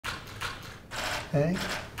Okay.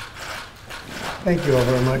 Thank you all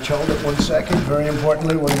very much. Hold it 1 second. Very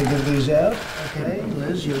importantly, we're going to give these out. Okay,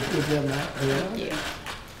 Liz, you'll give them that. Thank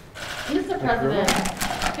you. Mr. President,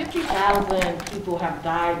 50,000 people have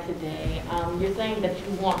died today. You're saying that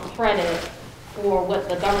you want credit for what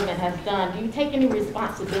the government has done. Do you take any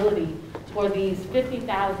responsibility for these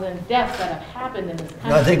 50,000 deaths that have happened in this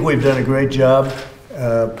country? I think we've done a great job.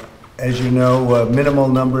 As you know, minimal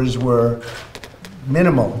numbers were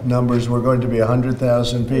going to be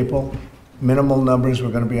 100,000 people. Minimal numbers were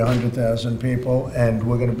going to be 100,000 people, and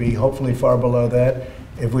we're going to be hopefully far below that.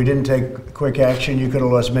 If we didn't take quick action, you could have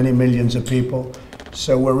lost many millions of people.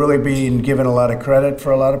 So we're really being given a lot of credit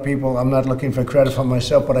for a lot of people. I'm not looking for credit for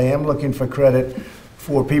myself, but I am looking for credit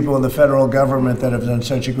for people in the federal government that have done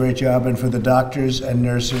such a great job, and for the doctors and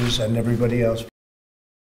nurses and everybody else.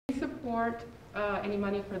 Do you support any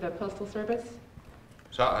money for the Postal Service?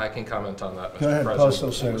 So I can comment on that, Mr. Go ahead, President.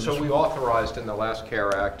 Postal Service. So we authorized in the last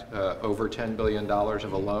CARE Act over $10 billion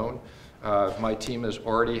of a loan. My team is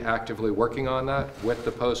already actively working on that with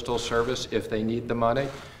the Postal Service if they need the money,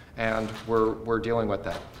 and we're dealing with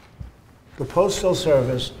that. The Postal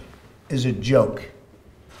Service is a joke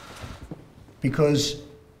because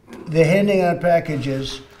they're handing out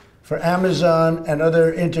packages for Amazon and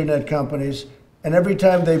other internet companies, and every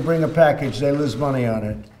time they bring a package, they lose money on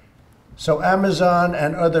it. So Amazon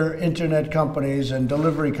and other internet companies and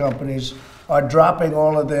delivery companies are dropping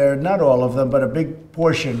all of their, not all of them, but a big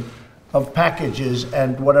portion of packages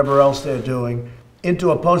and whatever else they're doing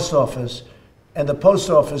into a post office. And the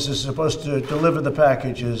post office is supposed to deliver the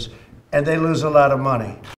packages, and they lose a lot of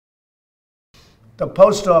money. The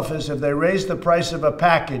post office, if they raise the price of a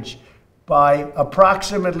package by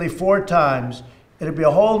approximately 4 times, it'd be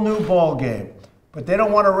a whole new ball game. But they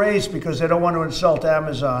don't want to raise because they don't want to insult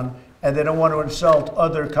Amazon, and they don't want to insult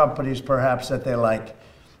other companies perhaps that they like.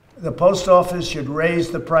 The post office should raise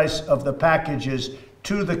the price of the packages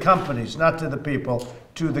to the companies, not to the people,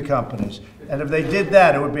 to the companies. And if they did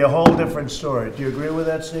that, it would be a whole different story. Do you agree with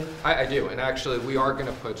that, Steve? I do, and actually we are going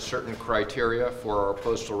to put certain criteria for our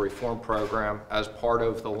postal reform program as part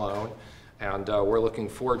of the loan, and we're looking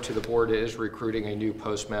forward to the board is recruiting a new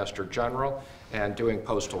postmaster general and doing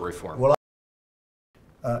postal reform. Well,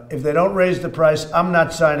 if they don't raise the price, I'm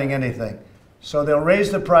not signing anything. So they'll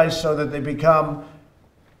raise the price so that they become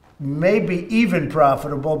maybe even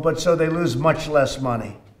profitable, but so they lose much less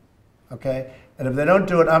money. Okay? And if they don't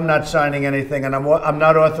do it, I'm not signing anything, and I'm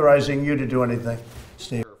not authorizing you to do anything.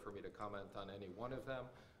 Steve. For me to comment on any one of them,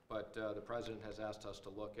 but the president has asked us to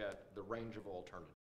look at the range of alternatives.